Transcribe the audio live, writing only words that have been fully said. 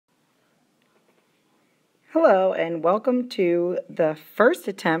Hello and welcome to the first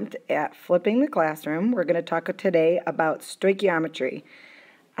attempt at flipping the classroom. We're going to talk today about stoichiometry.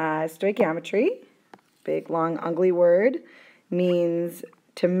 Stoichiometry, big long ugly word, means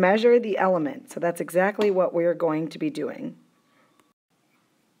to measure the element. So that's exactly what we're going to be doing.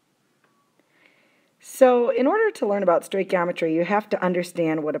 So in order to learn about stoichiometry, you have to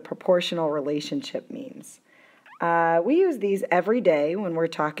understand what a proportional relationship means. We use these every day when we're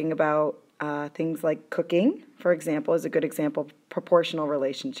talking about things like cooking, for example, is a good example of proportional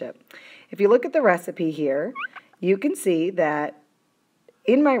relationship. If you look at the recipe here, you can see that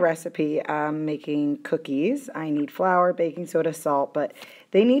in my recipe, I'm making cookies. I need flour, baking soda, salt, but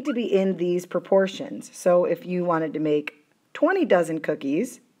they need to be in these proportions. So if you wanted to make 20 dozen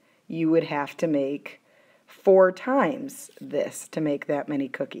cookies, you would have to make 4 times this to make that many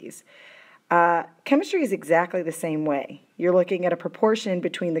cookies. Chemistry is exactly the same way. You're looking at a proportion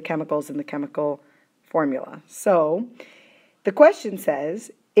between the chemicals in the chemical formula. So the question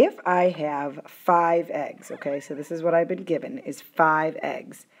says, if I have 5 eggs, okay, so this is what I've been given, is 5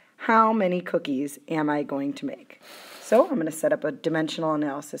 eggs, how many cookies am I going to make? So I'm going to set up a dimensional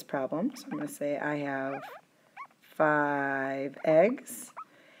analysis problem. So I'm going to say I have 5 eggs,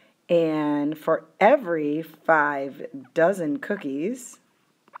 and for every 5 dozen cookies,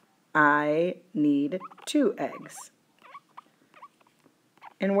 I need 2 eggs.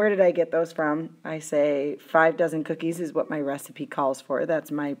 And where did I get those from? I say 5 dozen cookies is what my recipe calls for.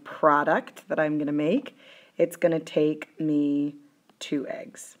 That's my product that I'm going to make. It's going to take me 2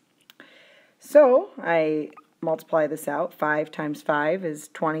 eggs. So I multiply this out. 5 times 5 is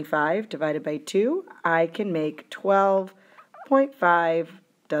 25 divided by 2. I can make 12.5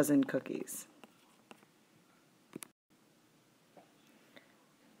 dozen cookies.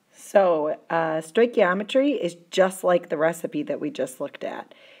 So stoichiometry is just like the recipe that we just looked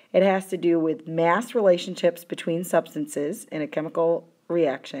at. It has to do with mass relationships between substances in a chemical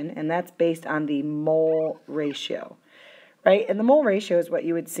reaction, and that's based on the mole ratio, right? And the mole ratio is what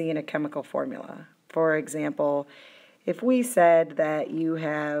you would see in a chemical formula. For example, if we said that you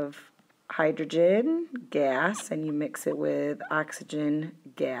have hydrogen gas and you mix it with oxygen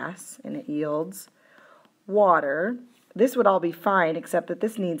gas and it yields water, this would all be fine, except that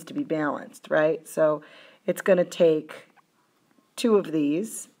this needs to be balanced, right? So it's going to take 2 of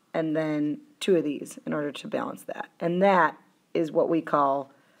these and then 2 of these in order to balance that. And that is what we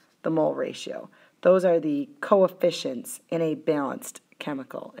call the mole ratio. Those are the coefficients in a balanced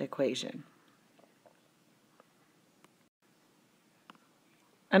chemical equation.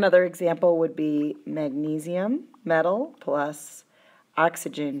 Another example would be magnesium metal plus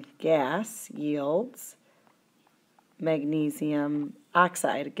oxygen gas yields magnesium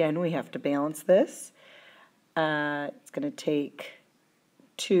oxide. Again, we have to balance this. It's going to take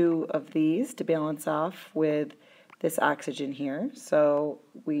 2 of these to balance off with this oxygen here. So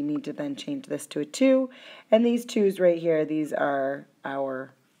we need to then change this to a 2. And these 2's right here, these are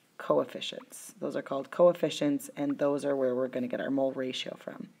our coefficients. Those are called coefficients, and those are where we're going to get our mole ratio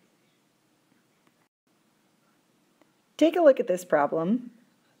from. Take a look at this problem.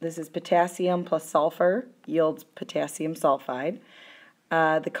 This is potassium plus sulfur yields potassium sulfide.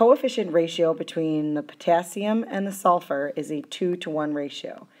 The coefficient ratio between the potassium and the sulfur is a 2-to-1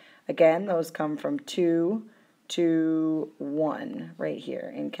 ratio. Again, those come from 2 to 1 right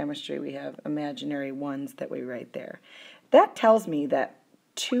here. In chemistry, we have imaginary ones that we write there. That tells me that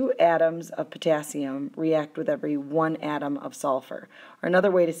 2 atoms of potassium react with every 1 atom of sulfur. Or another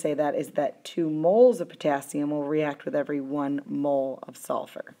way to say that is that 2 moles of potassium will react with every 1 mole of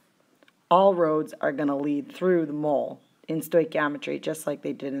sulfur. All roads are going to lead through the mole in stoichiometry, just like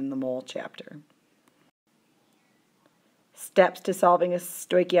they did in the mole chapter. Steps to solving a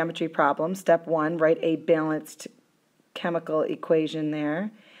stoichiometry problem. Step 1, write a balanced chemical equation there.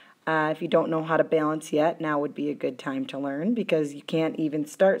 If you don't know how to balance yet, now would be a good time to learn, because you can't even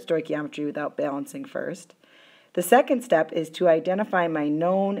start stoichiometry without balancing first. The second step is to identify my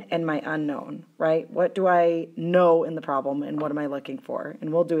known and my unknown, right? What do I know in the problem and what am I looking for?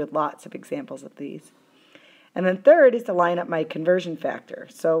 And we'll do lots of examples of these. And then third is to line up my conversion factor.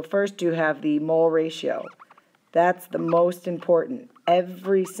 So first you have the mole ratio. That's the most important.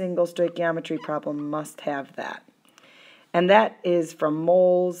 Every single stoichiometry problem must have that. And that is from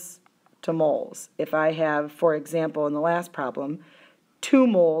moles to moles. If I have, for example, in the last problem, 2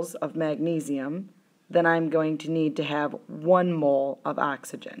 moles of magnesium, then I'm going to need to have 1 mole of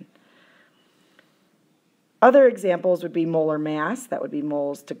oxygen. Other examples would be molar mass. That would be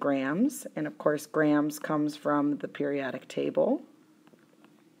moles to grams. And of course, grams comes from the periodic table.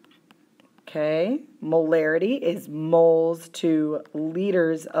 Okay, molarity is moles to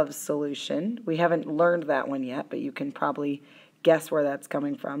liters of solution. We haven't learned that one yet, but you can probably guess where that's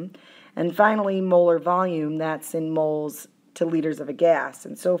coming from. And finally, molar volume, that's in moles to liters of a gas.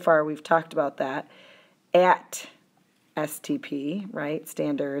 And so far we've talked about that at STP, right,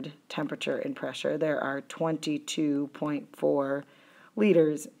 standard temperature and pressure. There are 22.4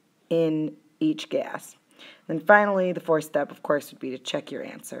 liters in each gas. And finally, the fourth step, of course, would be to check your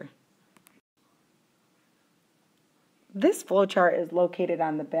answer. This flowchart is located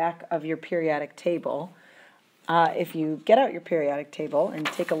on the back of your periodic table. If you get out your periodic table and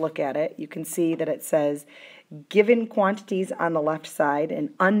take a look at it, you can see that it says given quantities on the left side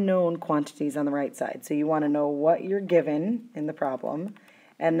and unknown quantities on the right side. So you want to know what you're given in the problem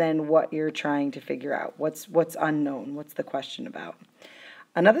and then what you're trying to figure out. What's unknown? What's the question about?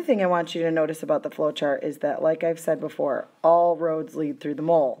 Another thing I want you to notice about the flowchart is that, like I've said before, all roads lead through the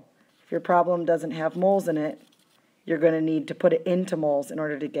mole. If your problem doesn't have moles in it, you're going to need to put it into moles in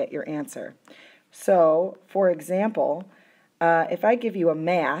order to get your answer. So, for example, if I give you a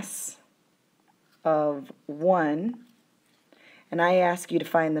mass of 1 and I ask you to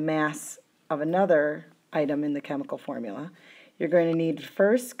find the mass of another item in the chemical formula, you're going to need to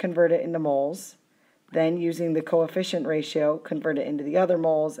first convert it into moles, then using the coefficient ratio, convert it into the other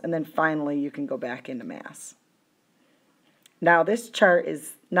moles, and then finally you can go back into mass. Now this chart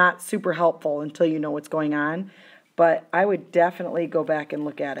is not super helpful until you know what's going on, but I would definitely go back and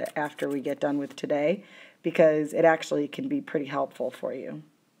look at it after we get done with today because it actually can be pretty helpful for you.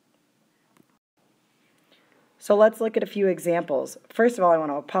 So let's look at a few examples. First of all, I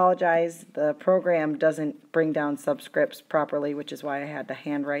want to apologize. The program doesn't bring down subscripts properly, which is why I had to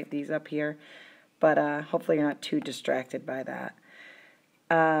handwrite these up here. But hopefully you're not too distracted by that.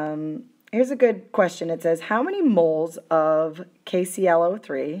 Here's a good question. It says, how many moles of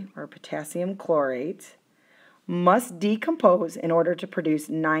KClO3, or potassium chlorate, must decompose in order to produce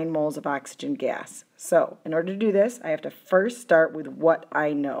 9 moles of oxygen gas? So, in order to do this, I have to first start with what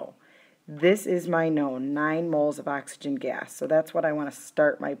I know. This is my known, 9 moles of oxygen gas. So that's what I want to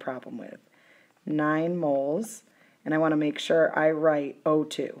start my problem with. 9 moles, and I want to make sure I write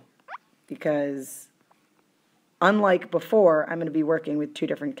O2, because unlike before, I'm going to be working with 2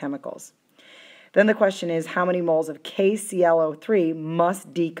 different chemicals. Then the question is, how many moles of KClO3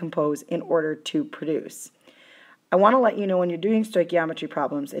 must decompose in order to produce? I want to let you know when you're doing stoichiometry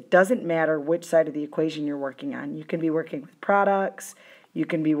problems, it doesn't matter which side of the equation you're working on. You can be working with products, you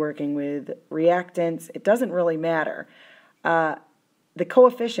can be working with reactants, it doesn't really matter. The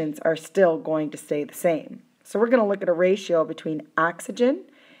coefficients are still going to stay the same. So we're going to look at a ratio between oxygen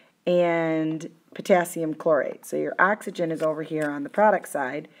and potassium chlorate. So your oxygen is over here on the product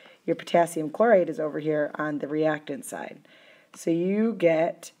side, your potassium chlorate is over here on the reactant side. So you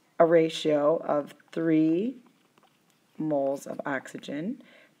get a ratio of 3 moles of oxygen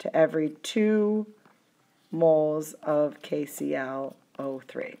to every 2 moles of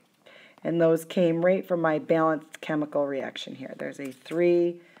KClO3. And those came right from my balanced chemical reaction here. There's a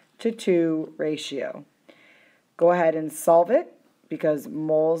 3:2 ratio. Go ahead and solve it because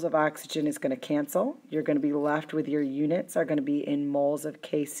moles of oxygen is going to cancel. You're going to be left with your units are going to be in moles of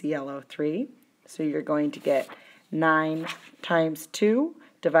KClO3. So you're going to get 9 times 2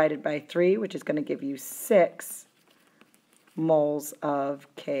 divided by 3, which is going to give you 6 moles of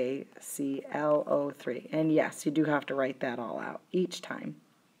KClO3. And yes, you do have to write that all out each time.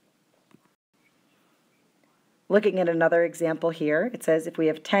 Looking at another example here, it says if we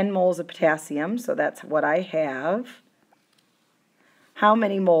have 10 moles of potassium, so that's what I have, how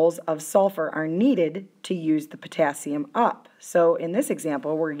many moles of sulfur are needed to use the potassium up? So in this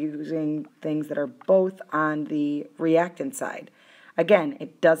example, we're using things that are both on the reactant side. Again,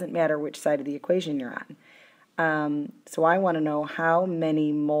 it doesn't matter which side of the equation you're on. So I want to know how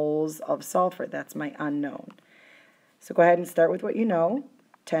many moles of sulfur. That's my unknown. So go ahead and start with what you know.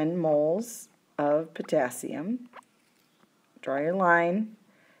 10 moles of potassium. Draw your line.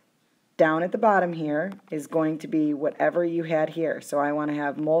 Down at the bottom here is going to be whatever you had here. So I want to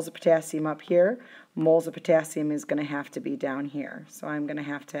have moles of potassium up here. Moles of potassium is going to have to be down here. So I'm going to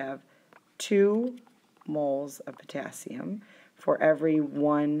have 2 moles of potassium for every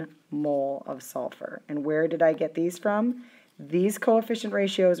 1 mole of sulfur. And where did I get these from? These coefficient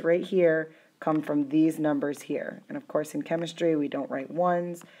ratios right here come from these numbers here. And of course in chemistry we don't write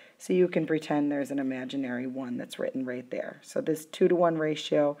ones, so you can pretend there's an imaginary 1 that's written right there. So this 2-to-1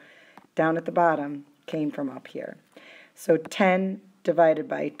 ratio down at the bottom came from up here. So 10 divided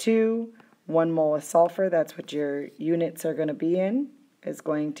by 2, 1 mole of sulfur, that's what your units are going to be in, is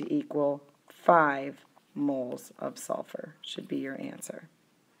going to equal 5 moles of sulfur, should be your answer.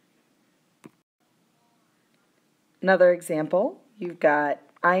 Another example, you've got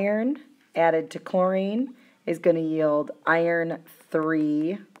iron added to chlorine is going to yield iron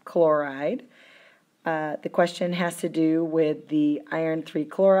 3 chloride. The question has to do with the iron 3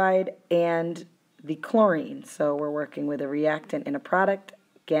 chloride and the chlorine. So we're working with a reactant and a product.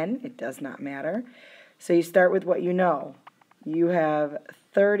 Again, it does not matter. So you start with what you know. You have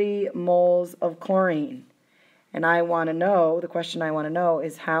 30 moles of chlorine. And I want to know, the question I want to know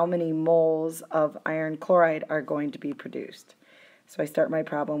is how many moles of iron chloride are going to be produced. So I start my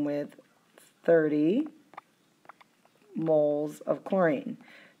problem with 30 moles of chlorine.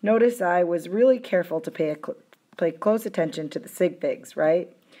 Notice I was really careful to pay close attention to the sig figs,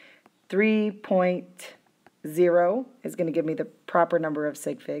 right? 3.0 is going to give me the proper number of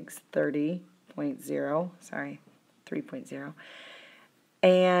sig figs, 30.0, sorry, 3.0.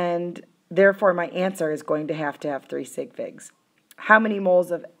 And therefore, my answer is going to have 3 sig figs. How many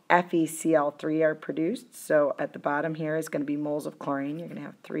moles of FeCl3 are produced? So at the bottom here is going to be moles of chlorine. You're going to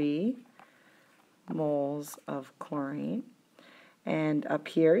have 3 moles of chlorine. And up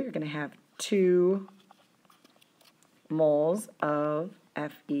here, you're going to have 2 moles of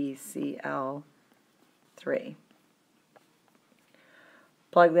FeCl3.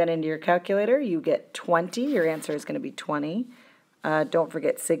 Plug that into your calculator. You get 20. Your answer is going to be 20. Don't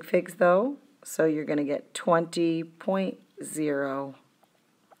forget sig figs, though. So you're going to get 20.0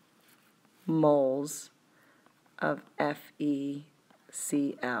 moles of FeCl3.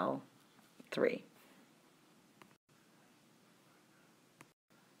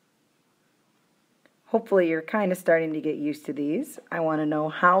 Hopefully you're kind of starting to get used to these. I want to know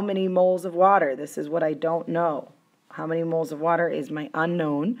how many moles of water, this is what I don't know. How many moles of water is my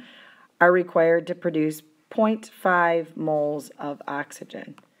unknown, are required to produce 0.5 moles of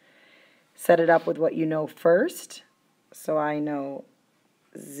oxygen. Set it up with what you know first. So I know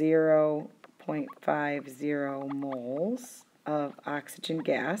 0.50 moles of oxygen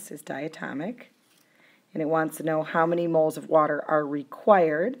gas is diatomic. And it wants to know how many moles of water are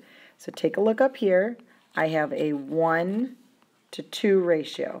required. So take a look up here. I have a 1 to 2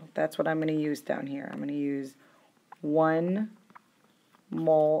 ratio. That's what I'm going to use down here. I'm going to use 1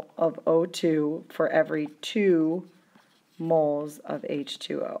 mole of O2 for every 2 moles of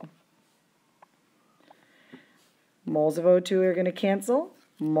H2O. Moles of O2 are going to cancel.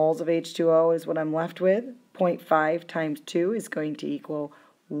 Moles of H2O is what I'm left with. 0.5 times 2 is going to equal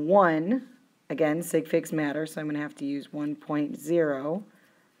 1. Again, sig figs matter, so I'm going to have to use 1.0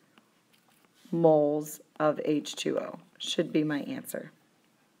 moles of H2O. Should be my answer.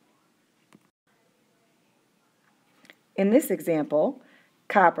 In this example,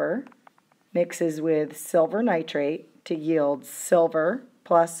 copper mixes with silver nitrate to yield silver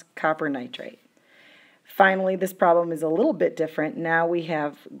plus copper nitrate. Finally, this problem is a little bit different. Now we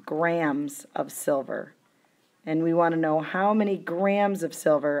have grams of silver. And we want to know how many grams of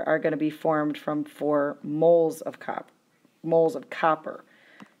silver are going to be formed from 4 moles of copper.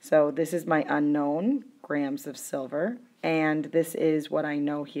 So this is my unknown, grams of silver, and this is what I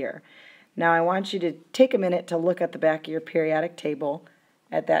know here. Now I want you to take a minute to look at the back of your periodic table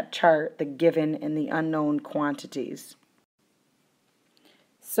at that chart, the given and the unknown quantities.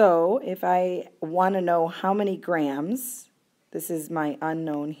 So if I want to know how many grams, this is my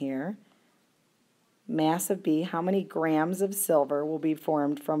unknown here, mass of B, how many grams of silver will be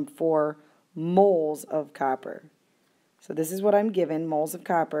formed from 4 moles of copper. So this is what I'm given, moles of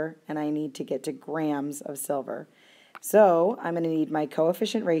copper, and I need to get to grams of silver. So I'm going to need my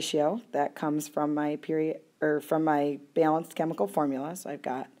coefficient ratio. That comes from my from my balanced chemical formula. So I've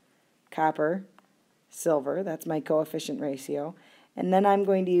got copper, silver, that's my coefficient ratio. And then I'm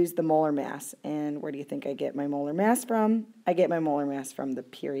going to use the molar mass. And where do you think I get my molar mass from? I get my molar mass from the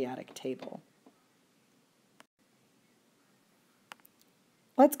periodic table.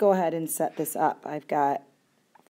 Let's go ahead and set this up. I've got